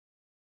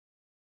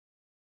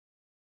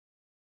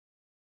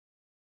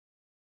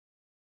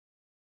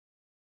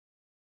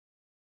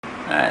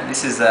Alright,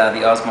 this is the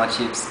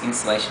OzModChips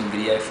installation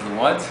video for the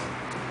WOD.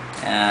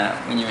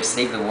 When you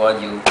receive the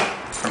WOD,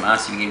 from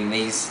us you're getting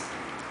these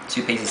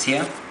two pieces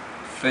here.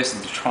 First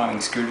is the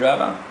timing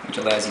screwdriver, which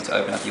allows you to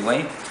open up your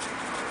Wii.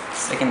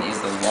 Second is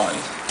the WOD.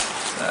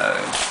 So,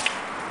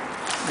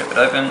 rip it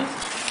open.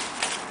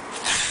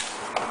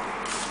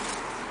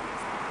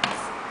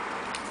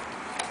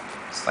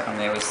 Stuck on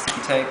there with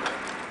sticky tape.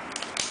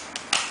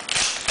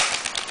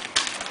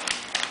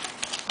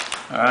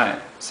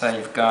 Alright, so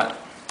you've got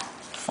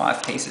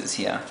 5 pieces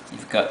here.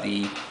 You've got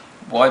the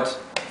WOD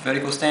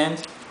vertical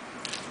stand,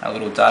 a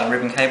little data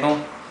ribbon cable,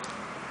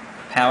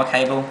 power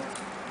cable,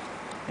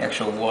 the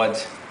actual WOD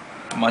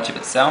modchip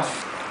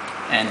itself,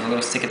 and a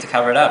little sticker to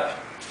cover it up.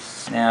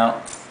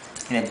 Now,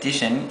 in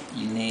addition,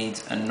 you need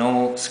a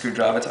normal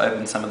screwdriver to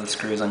open some of the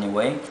screws on your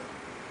Wii.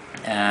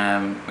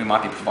 We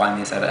might be providing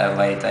this at a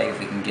later date if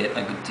we can get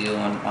a good deal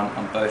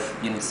on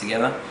both units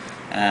together,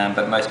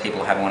 but most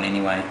people have one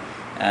anyway.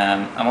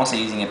 I'm also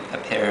using a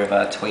pair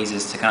of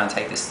tweezers to kind of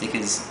take the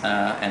stickers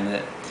and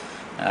the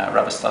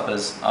rubber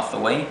stoppers off the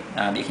Wii.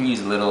 You can use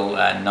a little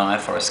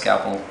knife or a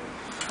scalpel.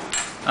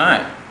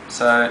 Alright,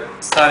 so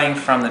starting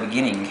from the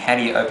beginning, how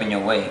do you open your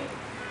Wii?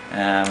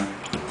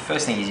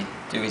 First thing you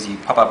do is you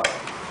pop up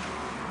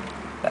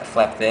that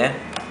flap there,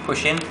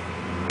 push in,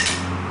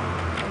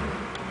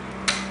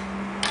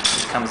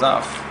 this comes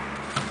off.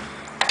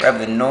 Grab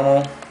the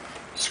normal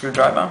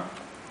screwdriver.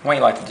 What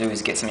you like to do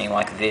is get something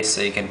like this so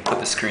you can put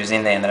the screws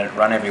in there and let it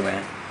run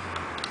everywhere.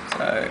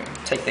 So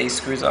take these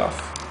screws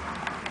off.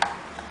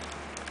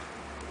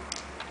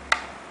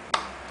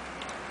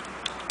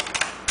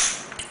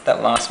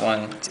 That last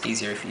one, it's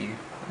easier if you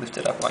lift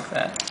it up like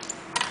that.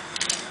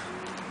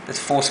 There's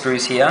 4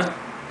 screws here.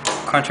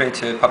 Contrary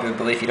to popular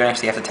belief, you don't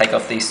actually have to take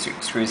off these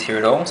screws here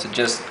at all. So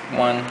just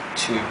 1,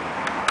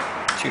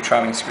 2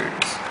 timing screws.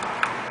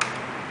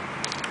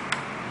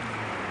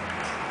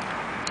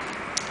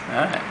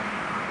 Alright.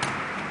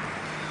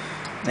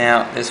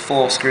 Now there's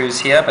 4 screws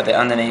here, but they're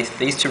underneath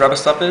these 2 rubber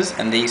stoppers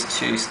and these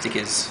 2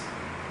 stickers.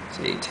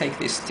 So you take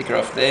this sticker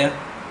off there.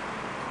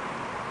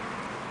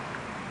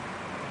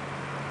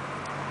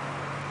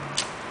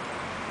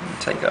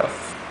 And take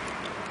off.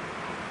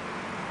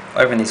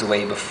 I opened these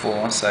away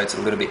before, so it's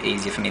a little bit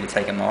easier for me to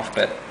take them off,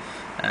 but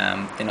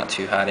they're not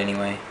too hard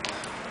anyway.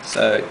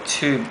 So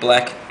 2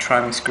 black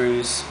timing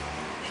screws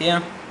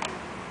here.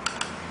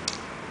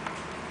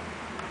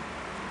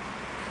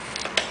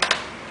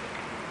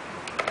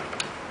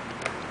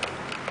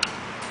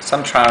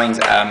 Some tri-wings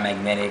are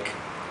magnetic,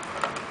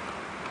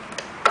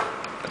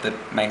 but the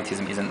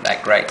magnetism isn't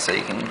that great, so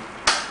you can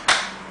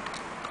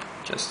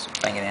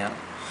just bang it out.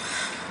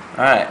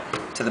 Alright,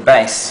 to the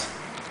base.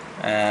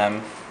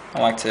 I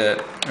like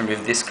to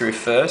remove this screw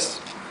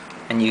first,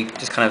 and you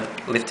just kind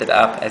of lift it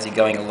up as you're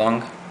going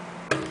along.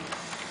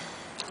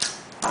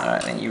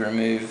 Alright, then you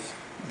remove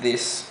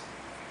this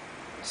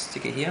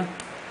sticker here,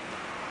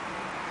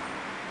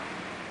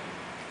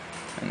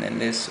 and then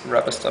this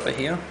rubber stopper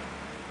here.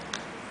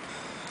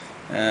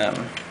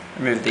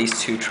 Remove these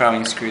 2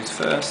 tri-wing screws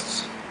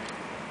first,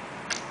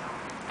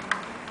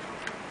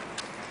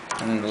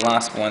 and then the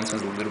last one, this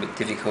one's a little bit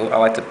difficult. I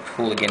like to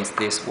pull against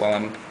this while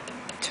I'm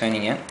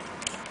turning it,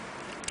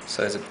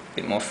 so there's a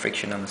bit more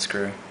friction on the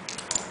screw.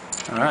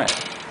 Alright,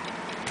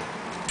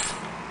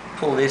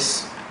 pull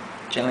this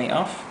gently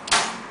off,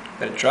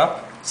 let it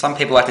drop. Some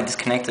people like to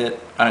disconnect it.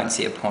 I don't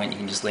see a point, you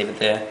can just leave it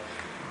there.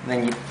 And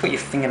then you put your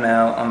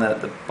fingernail on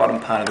the bottom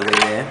part of the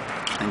Wii there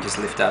and just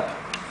lift up.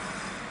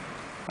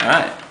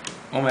 Alright,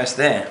 almost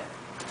there.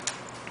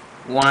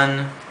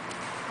 1,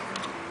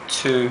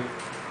 2,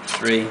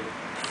 3,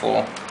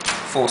 4.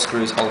 4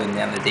 screws holding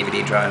down the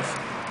DVD drive.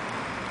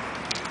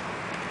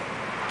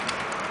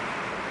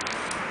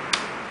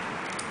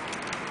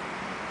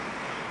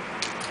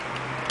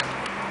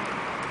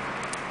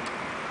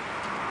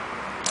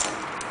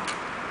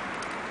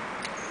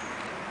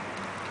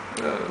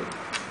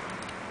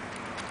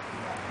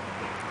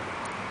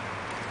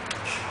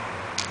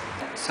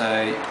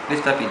 So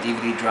lift up your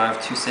DVD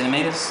drive 2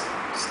 centimeters,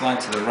 slide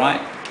to the right,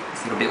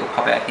 this little bit will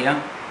pop out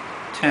here,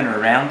 turn it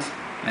around,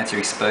 and that's your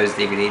exposed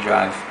DVD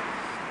drive.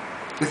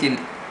 With your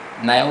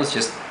nails,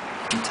 just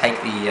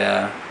take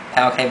the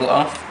power cable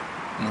off,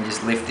 and then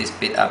just lift this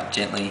bit up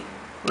gently.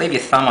 Leave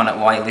your thumb on it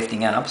while you're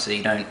lifting up, so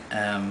you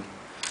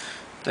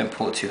don't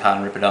pull it too hard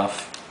and rip it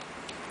off.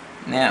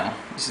 Now,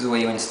 this is where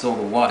you install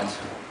the WOD.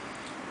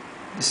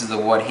 This is the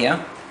WOD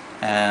here.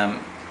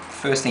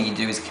 First thing you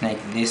do is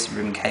connect this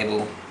ribbon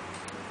cable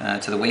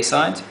to the Wii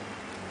side. So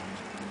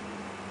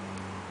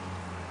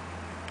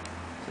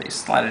you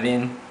slide it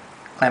in,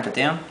 clamp it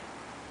down,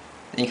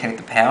 then you connect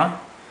the power.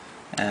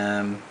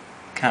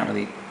 Can't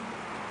really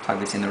plug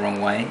this in the wrong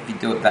way. If you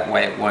do it that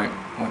way, it won't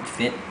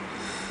fit.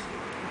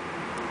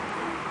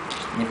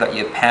 You've got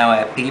your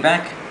power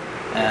piggyback,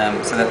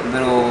 so that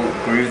little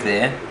groove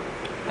there,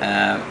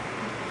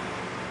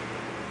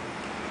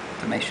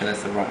 to make sure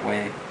that's the right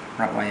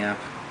way up.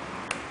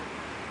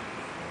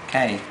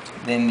 Okay,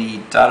 then the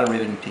data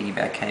ribbon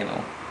piggyback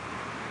cable.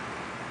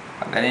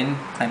 Plug that in,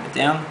 clamp it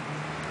down,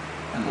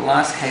 And the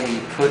last cable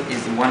you put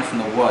is the one from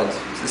the WOD.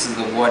 So this is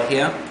the WOD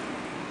here.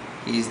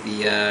 Here's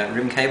the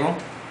ribbon cable.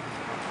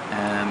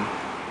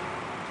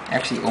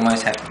 Actually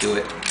almost have to do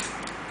it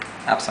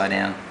upside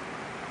down.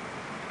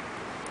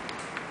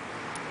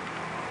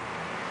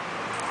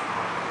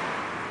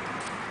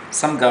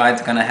 Some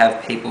guides are going to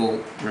have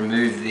people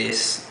remove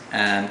this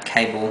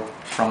cable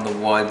from the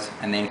WOD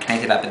and then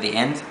connect it up at the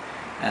end.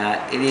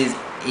 It is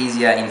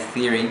easier in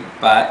theory,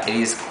 but it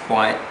is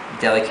quite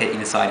delicate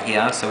inside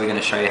here, so we're going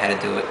to show you how to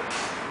do it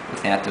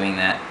without doing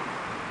that.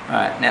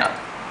 Alright, now,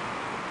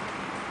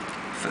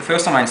 for the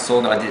first time I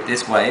installed it, I did it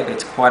this way, but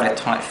it's quite a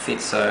tight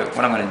fit, so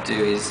what I'm going to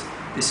do is,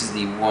 this is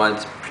the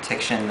WOD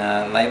protection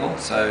label,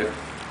 so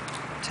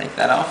take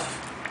that off.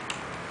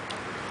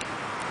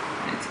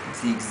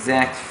 It's the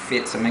exact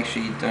fit, so make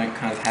sure you don't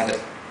kind of have it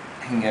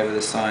hanging over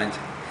the side.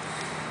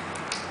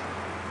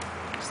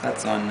 So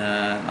that's on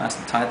nice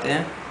and tight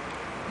there.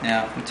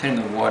 Now I'm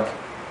turning the WOD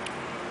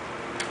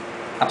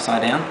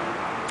upside down.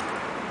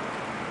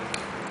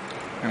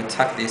 I'm going to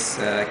tuck this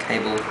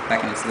cable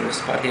back in its little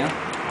spot here.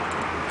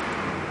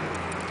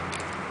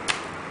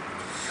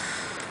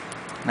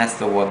 And that's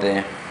the WOD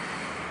there.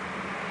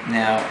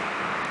 Now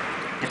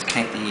you have to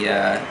connect the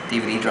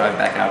DVD drive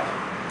back up.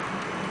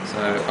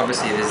 So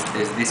obviously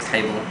there's this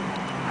cable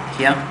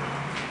here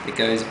that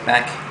goes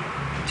back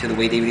to the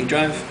Wii DVD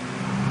drive,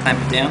 clamp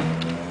it down.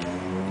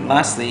 And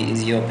lastly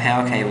is your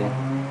power cable,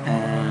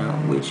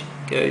 which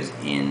goes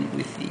in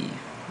with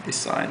this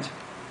side.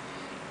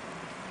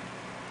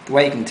 The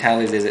way you can tell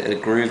is there's a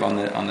groove on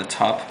the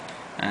top,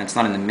 and it's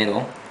not in the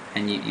middle,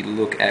 and you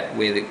look at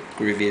where the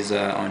groove is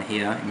on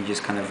here, and you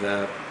just kind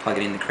of plug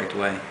it in the correct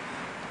way.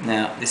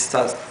 Now this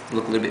starts to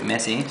look a little bit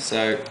messy,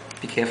 so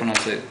be careful not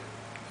to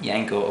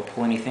yank or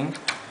pull anything.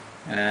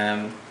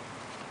 I'm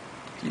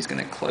just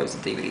going to close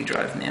the DVD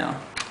drive now.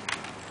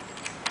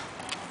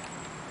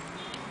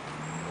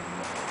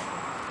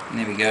 And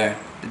there we go.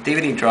 The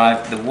DVD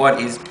drive, the WOD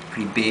is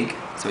pretty big,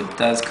 so it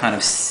does kind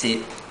of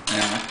sit,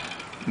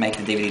 make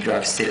the DVD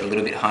drive sit a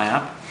little bit high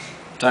up.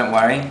 Don't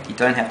worry, you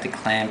don't have to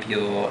clamp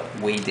your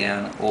Wii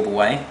down all the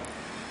way.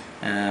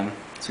 So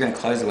we're going to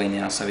close the Wii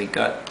now. So we've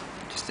got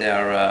just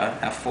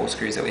our 4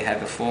 screws that we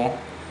had before.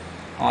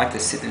 I like to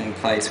sit them in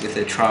place with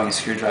a trailing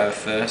screwdriver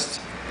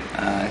first,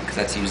 because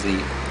that's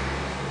usually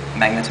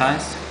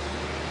magnetized.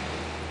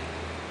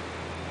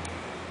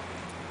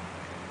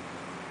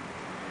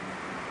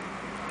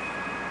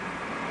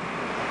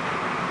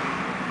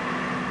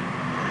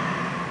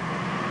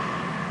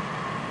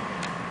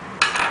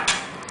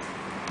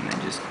 And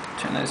then just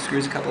turn those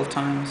screws a couple of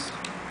times.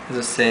 As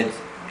I said,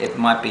 it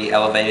might be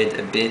elevated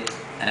a bit.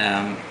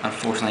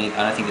 Unfortunately,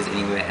 I don't think there's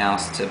anywhere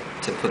else to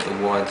put the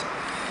WOD,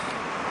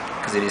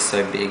 because it is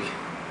so big.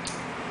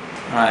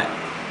 Alright,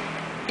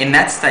 in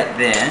that state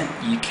there,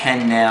 you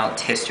can now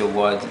test your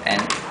WOD,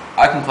 and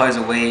I can close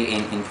a Wii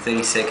in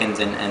 30 seconds,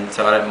 and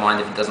so I don't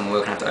mind if it doesn't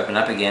work and I have to open it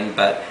up again,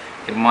 but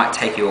it might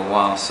take you a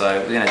while,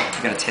 so we're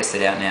gonna test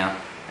it out now.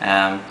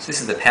 So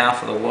this is the power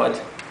for the WOD.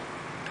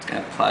 It's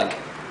going to plug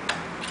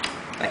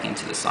back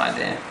into the side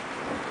there.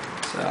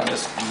 So I'll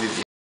just remove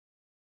the